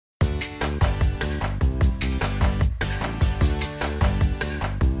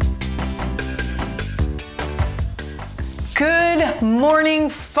Good morning,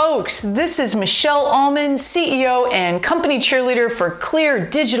 folks. This is Michele Ahlman, CEO and company cheerleader for Clear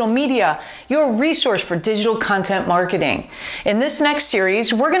Digital Media, your resource for digital content marketing. In this next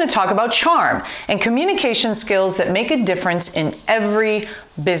series, we're going to talk about charm and communication skills that make a difference in every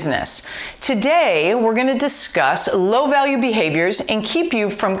business. Today, we're going to discuss low-value behaviors and keep you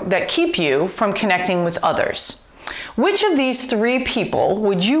from connecting with others. Which of these three people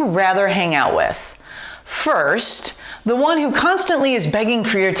would you rather hang out with? First, the one who constantly is begging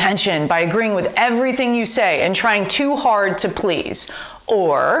for your attention by agreeing with everything you say and trying too hard to please.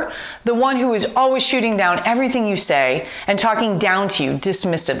 Or the one who is always shooting down everything you say and talking down to you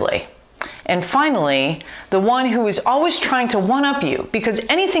dismissively. And finally, the one who is always trying to one-up you because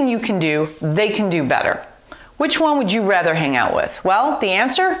anything you can do, they can do better. Which one would you rather hang out with? Well, the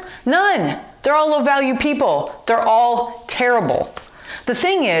answer? None. They're all low-value people. They're all terrible. The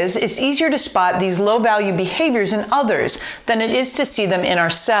thing is, it's easier to spot these low-value behaviors in others than it is to see them in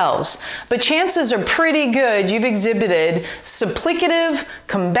ourselves. But chances are pretty good you've exhibited supplicative,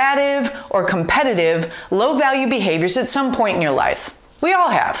 combative, or competitive low-value behaviors at some point in your life. We all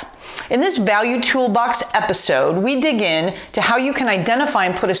have. In this Value Toolbox episode, we dig in to how you can identify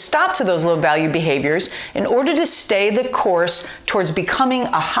and put a stop to those low-value behaviors in order to stay the course towards becoming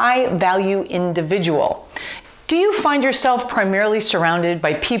a high-value individual. Do you find yourself primarily surrounded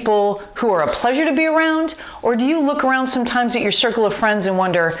by people who are a pleasure to be around? Or do you look around sometimes at your circle of friends and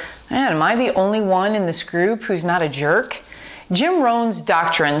wonder, man, am I the only one in this group who's not a jerk? Jim Rohn's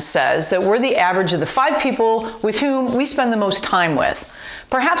doctrine says that we're the average of the 5 people with whom we spend the most time with.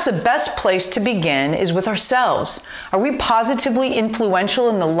 Perhaps the best place to begin is with ourselves. Are we positively influential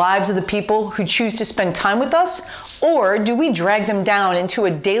in the lives of the people who choose to spend time with us? Or do we drag them down into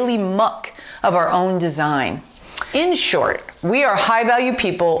a daily muck of our own design? In short, we are high-value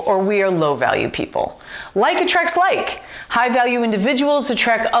people or we are low-value people. Like attracts like. High-value individuals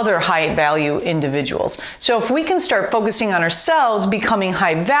attract other high-value individuals. So if we can start focusing on ourselves, becoming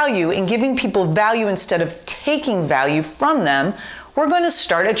high-value, and giving people value instead of taking value from them, we're going to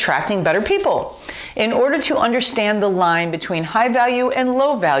start attracting better people. In order to understand the line between high value and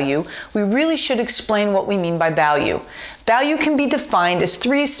low value, we really should explain what we mean by value. Value can be defined as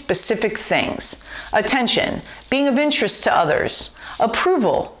 3 specific things: attention, being of interest to others;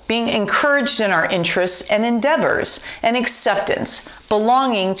 approval, being encouraged in our interests and endeavors; and acceptance,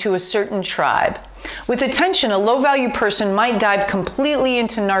 belonging to a certain tribe. With attention, a low-value person might dive completely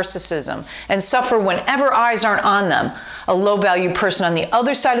into narcissism and suffer whenever eyes aren't on them. A low-value person on the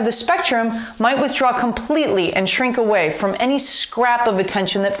other side of the spectrum might withdraw completely and shrink away from any scrap of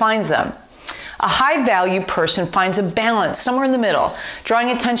attention that finds them. A high-value person finds a balance somewhere in the middle,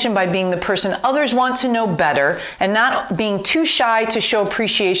 drawing attention by being the person others want to know better and not being too shy to show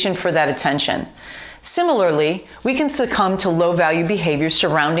appreciation for that attention. Similarly, we can succumb to low-value behaviors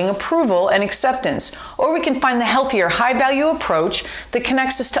surrounding approval and acceptance, or we can find the healthier high-value approach that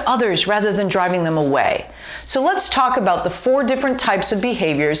connects us to others rather than driving them away. So let's talk about the 4 different types of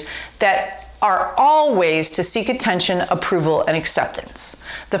behaviors that are all ways to seek attention, approval, and acceptance.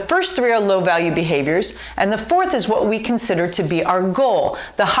 The first 3 are low-value behaviors, and the 4th is what we consider to be our goal,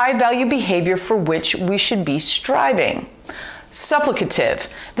 the high-value behavior for which we should be striving. Supplicative.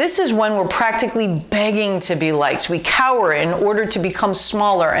 This is when we're practically begging to be liked. We cower in order to become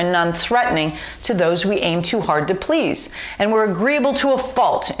smaller and non-threatening to those we aim too hard to please. And we're agreeable to a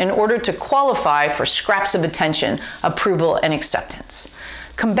fault in order to qualify for scraps of attention, approval, and acceptance.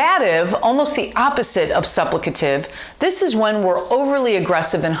 Combative, almost the opposite of supplicative, this is when we're overly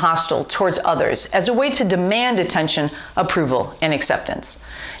aggressive and hostile towards others as a way to demand attention, approval, and acceptance.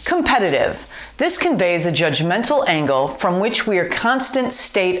 Competitive. This conveys a judgmental angle from which we are in a constant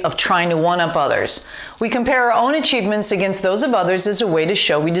state of trying to one-up others. We compare our own achievements against those of others as a way to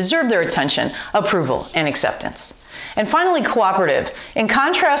show we deserve their attention, approval, and acceptance. And finally, cooperative. In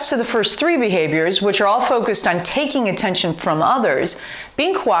contrast to the first 3 behaviors, which are all focused on taking attention from others,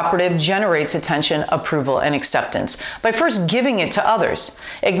 being cooperative generates attention, approval, and acceptance by first giving it to others.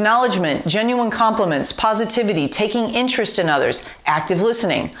 Acknowledgement, genuine compliments, positivity, taking interest in others, active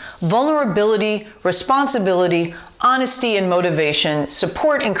listening, vulnerability, responsibility, honesty and motivation,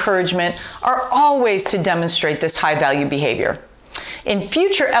 support, encouragement are all ways to demonstrate this high-value behavior. In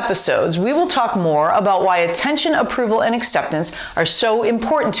future episodes, we will talk more about why attention, approval, and acceptance are so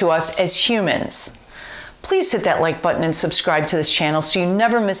important to us as humans. Please hit that like button and subscribe to this channel so you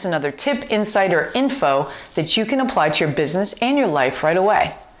never miss another tip, insight, or info that you can apply to your business and your life right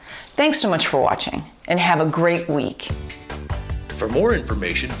away. Thanks so much for watching, and have a great week. For more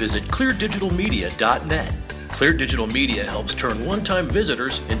information, visit cleardigitalmedia.net. Clear Digital Media helps turn one-time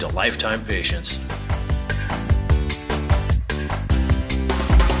visitors into lifetime patients.